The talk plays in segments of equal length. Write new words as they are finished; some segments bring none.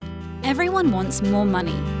Everyone wants more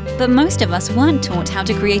money, but most of us weren't taught how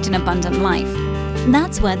to create an abundant life.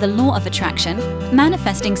 That's where the law of attraction,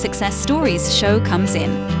 Manifesting Success Stories show comes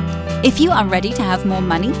in. If you are ready to have more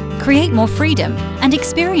money, create more freedom, and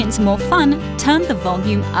experience more fun, turn the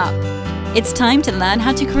volume up. It's time to learn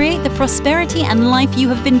how to create the prosperity and life you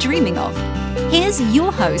have been dreaming of. Here's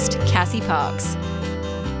your host, Cassie Parks.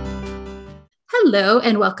 Hello,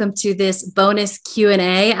 and welcome to this bonus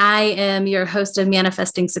Q&A. I am your host of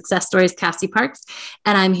Manifesting Success Stories, Cassie Parks,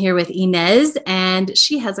 and I'm here with Inez, and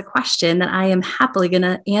she has a question that I am happily going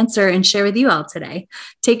to answer and share with you all today.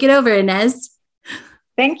 Take it over, Inez.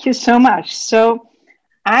 Thank you so much. So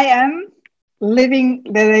I am living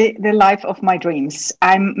the life of my dreams.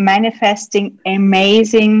 I'm manifesting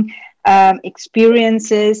amazing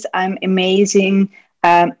experiences. I'm amazing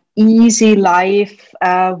easy life,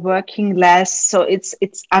 working less. So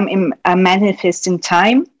I'm manifesting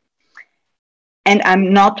time, and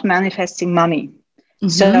I'm not manifesting money. Mm-hmm.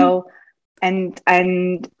 So and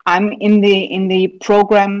I'm in the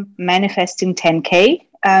program Manifesting 10K.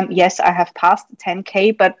 Yes, I have passed the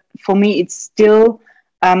 10K, but for me it's still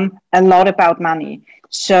a lot about money.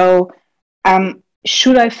 So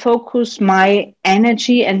should I focus my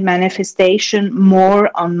energy and manifestation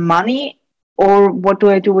more on money? Or what do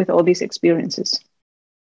I do with all these experiences?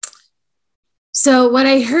 So what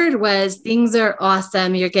I heard was things are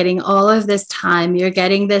awesome. You're getting all of this time. You're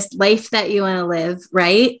getting this life that you want to live,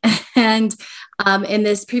 right? And in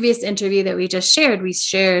this previous interview that we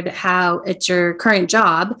shared how at your current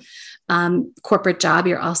job, corporate job,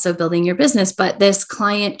 you're also building your business, but this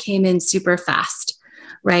client came in super fast,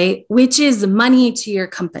 right? Which is money to your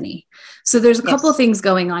company. So there's a couple of things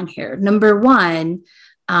going on here. Number one,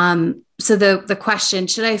 so the question,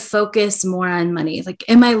 should I focus more on money? Like,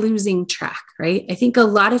 am I losing track? Right. I think a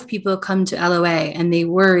lot of people come to LOA and they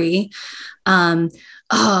worry, if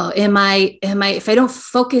I don't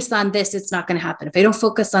focus on this, it's not going to happen. If I don't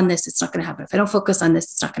focus on this, it's not going to happen. If I don't focus on this,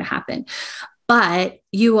 it's not going to happen. But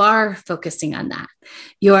you are focusing on that.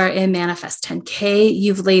 You are in Manifest 10K.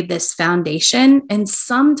 You've laid this foundation, and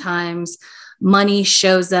sometimes money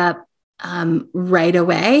shows up right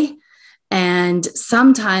away. And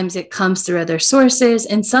sometimes it comes through other sources.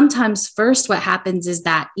 And sometimes first what happens is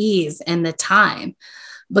that ease and the time,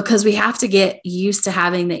 because we have to get used to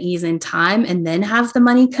having the ease and time and then have the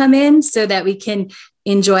money come in so that we can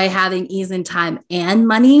enjoy having ease and time and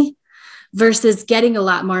money versus getting a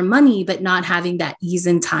lot more money, but not having that ease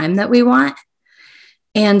and time that we want.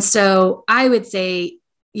 And so I would say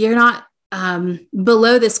you're not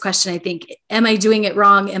below this question. I think, am I doing it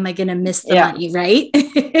wrong? Am I going to miss the money? Right?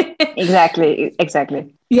 Exactly.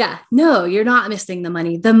 Yeah, no, you're not missing the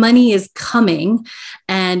money. The money is coming.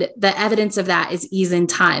 And the evidence of that is ease and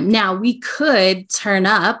time. Now we could turn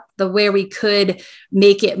up where we could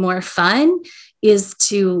make it more fun is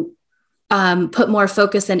to put more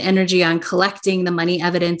focus and energy on collecting the money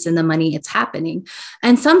evidence and the money it's happening.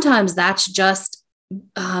 And sometimes that's just,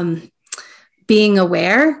 being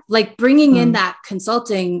aware, like bringing in that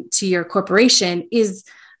consulting to your corporation is,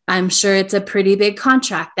 I'm sure it's a pretty big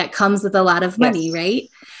contract that comes with a lot of money, right?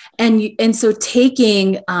 And so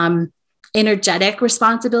taking energetic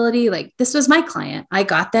responsibility, like this was my client. I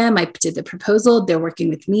got them. I did the proposal. They're working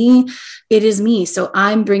with me. It is me. So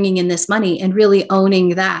I'm bringing in this money and really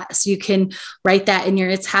owning that. So you can write that in your,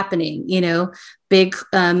 it's happening, big,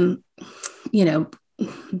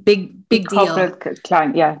 big deal.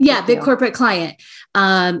 Client, big corporate client.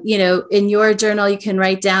 In your journal, you can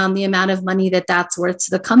write down the amount of money that's worth to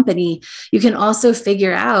the company. You can also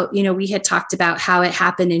figure out, we had talked about how it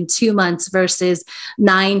happened in 2 months versus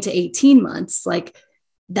 9 to 18 months. Like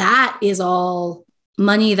that is all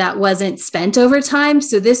money that wasn't spent over time.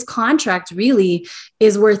 So this contract really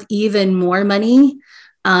is worth even more money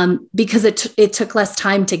because it took less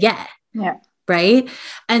time to get. Yeah. Right.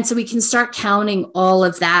 And so we can start counting all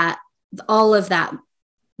of that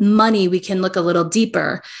money. We can look a little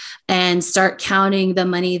deeper and start counting the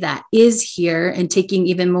money that is here and taking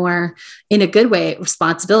even more, in a good way,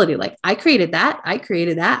 responsibility. Like I created that.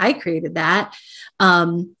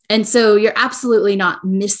 And so you're absolutely not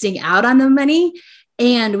missing out on the money,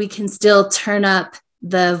 and we can still turn up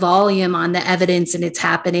the volume on the evidence and it's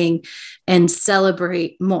happening and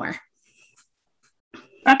celebrate more.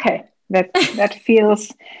 Okay. That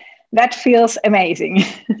feels amazing.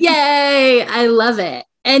 Yay. I love it.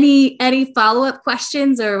 Any follow-up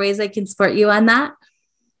questions or ways I can support you on that?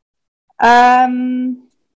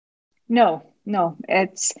 No.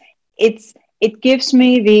 It gives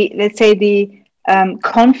me the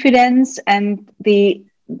confidence and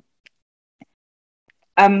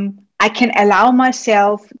I can allow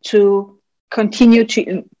myself to continue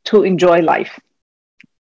to enjoy life.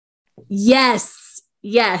 Yes.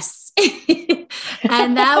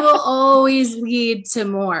 And that will always lead to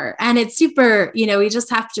more. And it's super, we just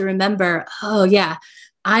have to remember, oh yeah,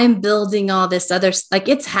 I'm building all this other, like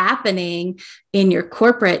it's happening in your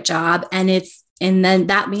corporate job, and then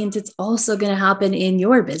that means it's also going to happen in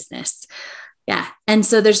your business. Yeah. And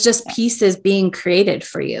so there's just pieces being created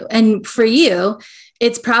for you. And for you,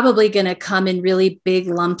 it's probably going to come in really big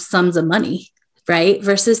lump sums of money, right?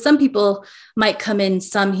 Versus some people might come in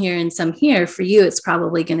some here and some here. For you, it's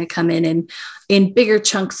probably going to come in bigger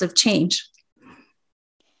chunks of change.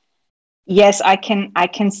 Yes, I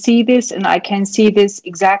can see this, and I can see this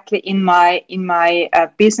exactly in my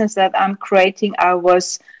business that I'm creating. I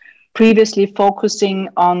was previously focusing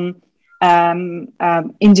on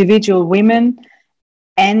individual women,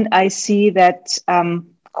 and I see that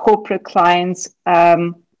corporate clients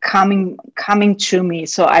coming to me.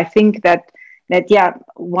 So I think that yeah,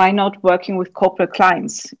 why not working with corporate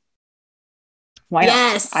clients? Why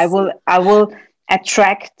not? I will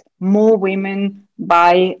attract more women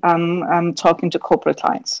by talking to corporate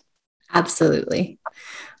clients. Absolutely.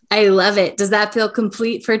 I love it. Does that feel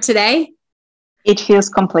complete for today? It feels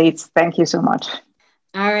complete. Thank you so much.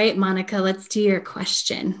 All right, Monica, let's do your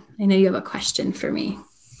question. I know you have a question for me.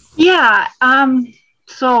 Yeah.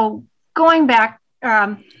 So going back,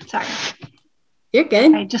 sorry. You're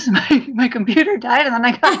good. My computer died, and then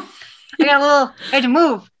I had to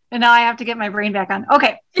move, and now I have to get my brain back on.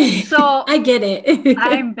 Okay. So I get it.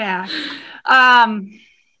 I'm back. How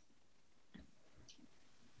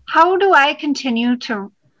do I continue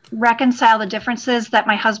to reconcile the differences that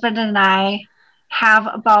my husband and I have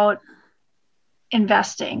about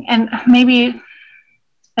investing? And maybe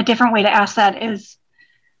a different way to ask that is,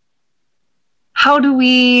 how do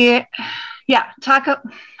we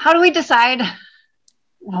decide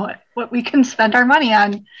what we can spend our money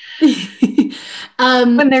on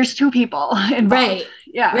when there's two people involved? Right.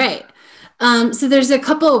 Yeah. Right. So there's a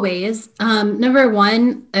couple of ways. Number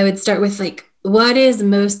one, I would start with what is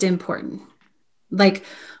most important? Like,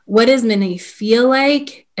 what does money feel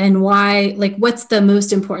like, and why? Like, what's the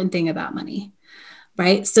most important thing about money?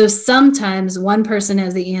 Right. So sometimes one person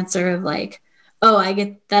has the answer of oh, I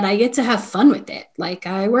get to have fun with it. Like,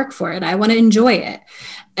 I work for it. I want to enjoy it.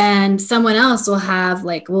 And someone else will have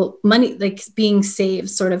money, being saved,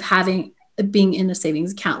 sort of being in a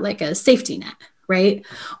savings account, like a safety net, right?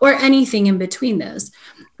 Or anything in between those.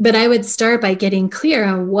 But I would start by getting clear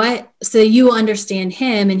on so you understand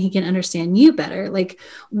him and he can understand you better. Like,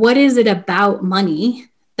 what is it about money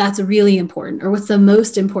that's really important? Or what's the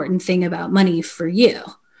most important thing about money for you?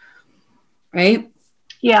 Right?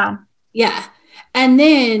 Yeah. Yeah. And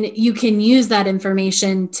then you can use that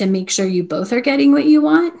information to make sure you both are getting what you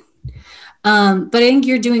want. But I think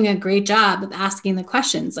you're doing a great job of asking the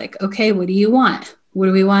questions like, okay, what do you want? What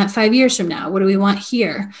do we want 5 years from now? What do we want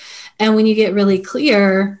here? And when you get really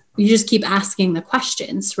clear, you just keep asking the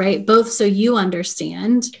questions, right? Both so you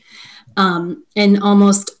understand. And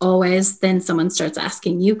almost always then someone starts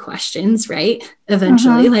asking you questions, right?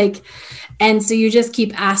 Eventually, and so you just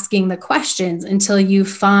keep asking the questions until you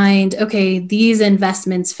find, okay, these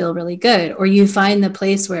investments feel really good. Or you find the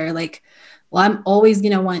place where I'm always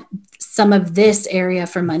going to want some of this area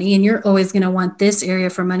for money, and you're always going to want this area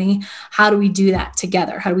for money. How do we do that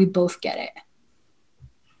together? How do we both get it?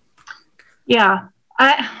 Yeah.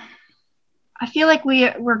 I feel like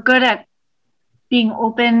we're good at being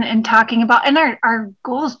open and talking about, and our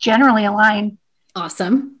goals generally align.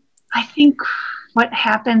 Awesome. I think what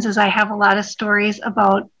happens is I have a lot of stories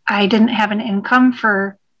about I didn't have an income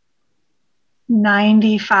for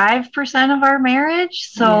 95% of our marriage.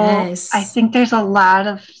 So yes. I think there's a lot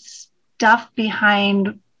of stuff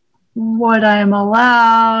behind what I'm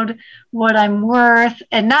allowed, what I'm worth,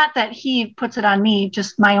 and not that he puts it on me,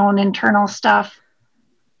 just my own internal stuff.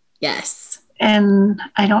 Yes. And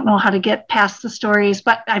I don't know how to get past the stories,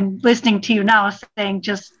 but I'm listening to you now saying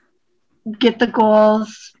just get the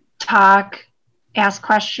goals, talk, ask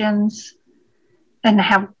questions, and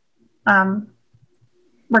have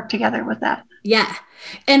work together with that. Yeah.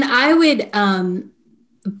 And I would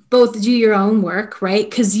both do your own work, right?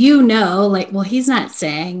 Because he's not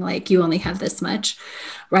saying you only have this much,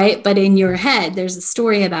 right? But in your head, there's a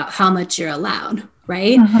story about how much you're allowed,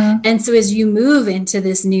 right? Mm-hmm. And so as you move into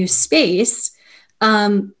this new space,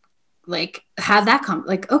 have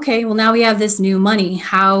that okay, well, now we have this new money.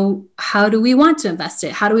 How do we want to invest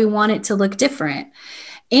it? How do we want it to look different?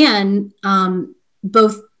 And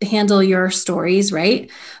both handle your stories,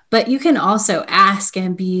 right? But you can also ask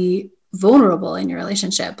and be vulnerable in your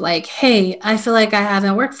relationship. Like, hey, I feel like I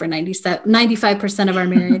haven't worked for 95% of our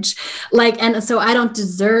marriage. Like, and so I don't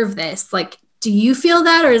deserve this. Like, do you feel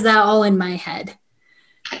that, or is that all in my head?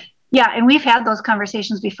 Yeah. And we've had those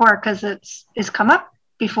conversations before because it's come up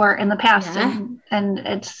before in the past. Yeah.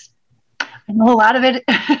 And I know a lot of it,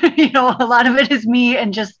 a lot of it is me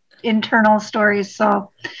and just internal stories.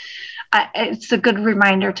 So it's a good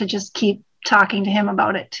reminder to just keep talking to him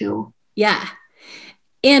about it too. Yeah.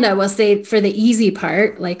 And I will say, for the easy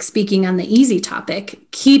part, like speaking on the easy topic,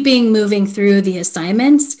 keeping moving through the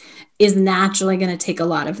assignments is naturally going to take a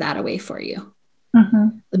lot of that away for you.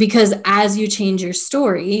 Mm-hmm. Because as you change your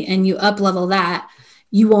story and you up level that,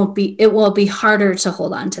 it will be harder to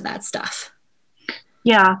hold on to that stuff.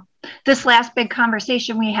 Yeah. This last big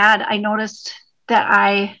conversation we had, I noticed that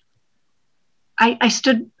I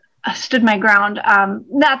stood my ground.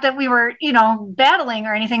 Not that we were, battling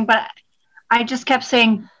or anything, but I just kept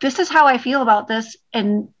saying, this is how I feel about this.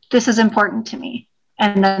 And this is important to me.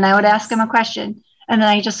 And then I would ask him a question. And then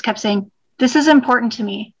I just kept saying, this is important to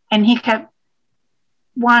me. And he kept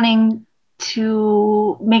wanting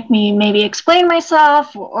to make me maybe explain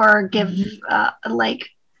myself or give like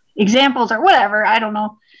examples or whatever. I don't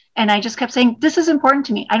know. And I just kept saying, this is important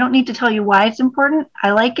to me. I don't need to tell you why it's important.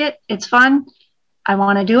 I like it. It's fun. I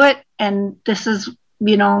want to do it. And this is,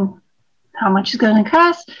 how much it's going to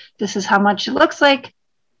cost. This is how much it looks like.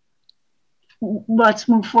 Let's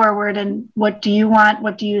move forward. And what do you want?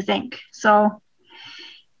 What do you think? So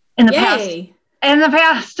in the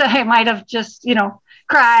past, I might have just,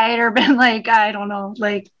 cried or been like, I don't know,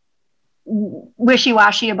 like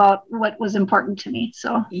wishy-washy about what was important to me.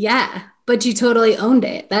 So yeah, but you totally owned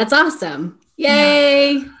it. That's awesome.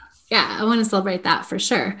 Yay. Yeah, I want to celebrate that for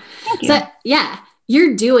sure. Thank you. So yeah,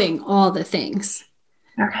 you're doing all the things.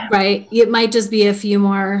 Okay. Right? It might just be a few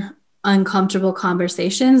more uncomfortable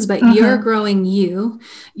conversations, but you're growing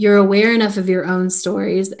you're aware enough of your own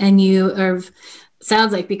stories, and you are,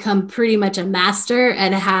 sounds like, become pretty much a master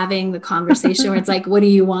at having the conversation where it's like, what do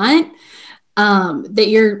you want? That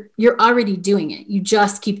you're already doing it. You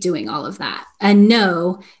just keep doing all of that. And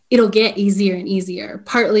no, it'll get easier and easier,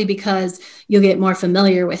 partly because you'll get more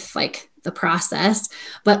familiar with like the process,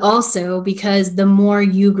 but also because the more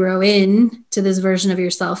you grow in to this version of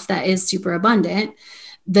yourself that is super abundant,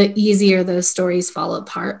 the easier those stories fall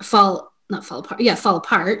apart, but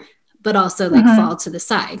also like fall to the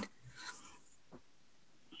side.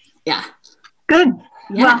 Yeah. Good.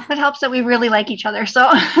 Yeah. Well, it helps that we really like each other. So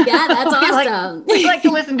yeah, that's awesome. We like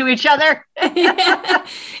to listen to each other, even when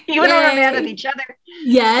we're mad at each other.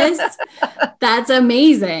 Yes, that's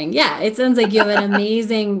amazing. Yeah, it sounds like you have an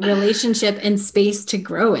amazing relationship and space to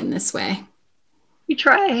grow in this way. We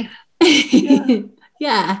try. Yeah.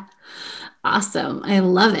 Yeah. Awesome. I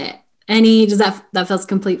love it. Does that feels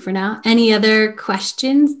complete for now? Any other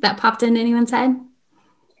questions that popped into anyone's head?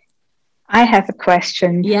 I have a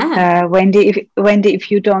question. Yeah. Wendy,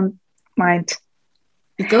 if you don't mind.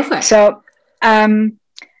 Go for it. So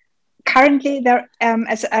currently there,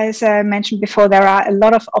 as I mentioned before, there are a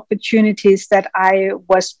lot of opportunities that I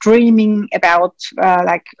was dreaming about,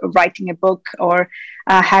 like writing a book or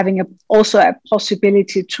having also a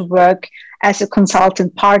possibility to work as a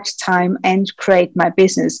consultant part-time and create my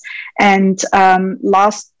business. And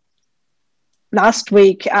last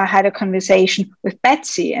week, I had a conversation with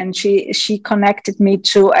Betsy, and she connected me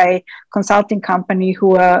to a consulting company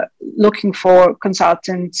who are looking for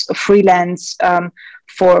consultants, freelance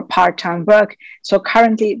for part-time work. So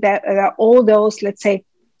currently, there are all those, let's say,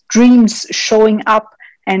 dreams showing up,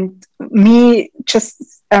 and me just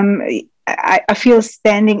I feel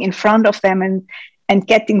standing in front of them and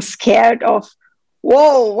getting scared of,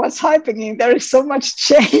 whoa, what's happening? There is so much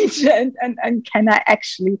change, and can I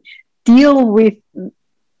actually deal with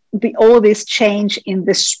all this change in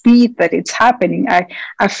the speed that it's happening?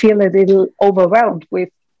 I feel a little overwhelmed with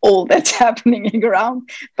all that's happening around,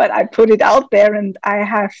 but I put it out there, and I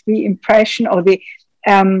have the impression, or the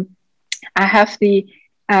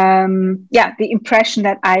impression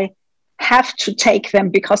that I have to take them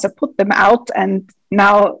because I put them out, and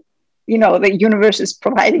now the universe is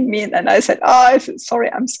providing me. And then I said,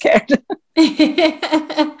 sorry, I'm scared.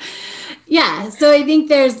 Yeah. So I think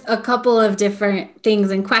there's a couple of different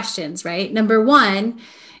things and questions, right? Number one,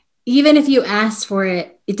 even if you asked for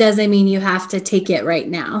it, it doesn't mean you have to take it right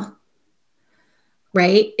now,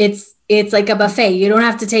 right? It's like a buffet. You don't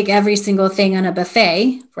have to take every single thing on a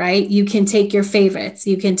buffet, right? You can take your favorites.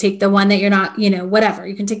 You can take the one that you're not, whatever.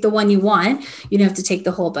 You can take the one you want. You don't have to take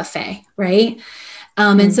the whole buffet, right?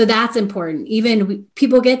 And so that's important. Even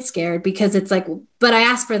people get scared because it's like, but I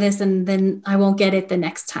asked for this and then I won't get it the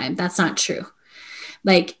next time. That's not true.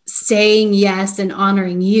 Like saying yes and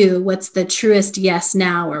honoring you, what's the truest yes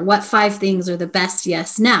now, or what 5 things are the best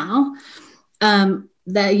yes now,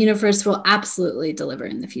 the universe will absolutely deliver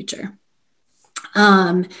in the future.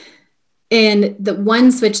 And the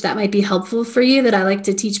one switch that might be helpful for you that I like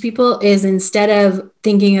to teach people is, instead of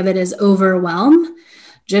thinking of it as overwhelm,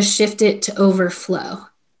 just shift it to overflow.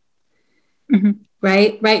 Mm-hmm.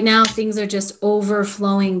 Right? Right now, things are just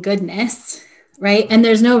overflowing goodness, right? And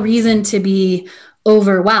there's no reason to be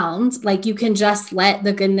overwhelmed. Like, you can just let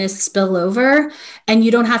the goodness spill over and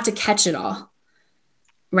you don't have to catch it all,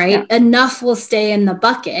 right? Yeah. Enough will stay in the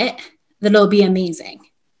bucket that it'll be amazing.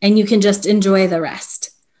 And you can just enjoy the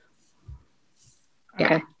rest.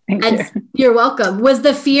 Okay. Yeah. Thank you. You're welcome. Was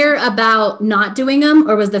the fear about not doing them,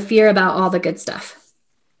 or was the fear about all the good stuff?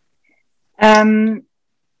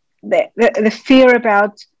 The fear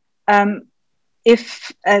about,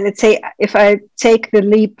 if let's say, if I take the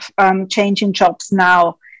leap, changing jobs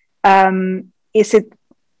now, is it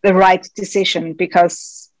the right decision?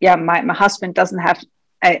 Because my husband doesn't have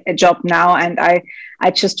a job now, and I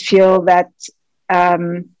just feel that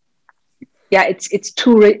it's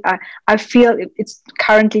too. I feel it's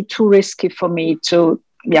currently too risky for me to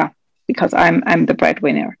because I'm the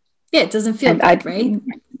breadwinner. Yeah, it doesn't feel good, right?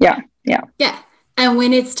 Yeah. And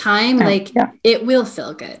when it's time, it will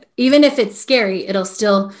feel good. Even if it's scary, it'll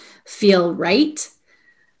still feel right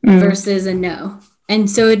versus a no. And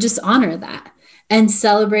so just honor that and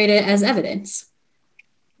celebrate it as evidence.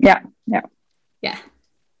 Yeah.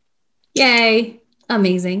 Yay.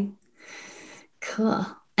 Amazing. Cool.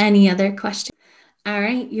 Any other questions? All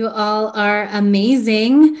right. You all are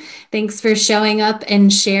amazing. Thanks for showing up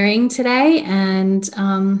and sharing today. And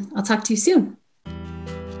I'll talk to you soon.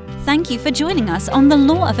 Thank you for joining us on the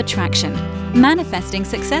Law of Attraction, Manifesting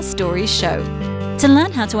Success Stories show. To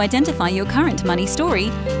learn how to identify your current money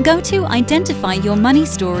story, go to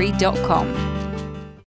identifyyourmoneystory.com.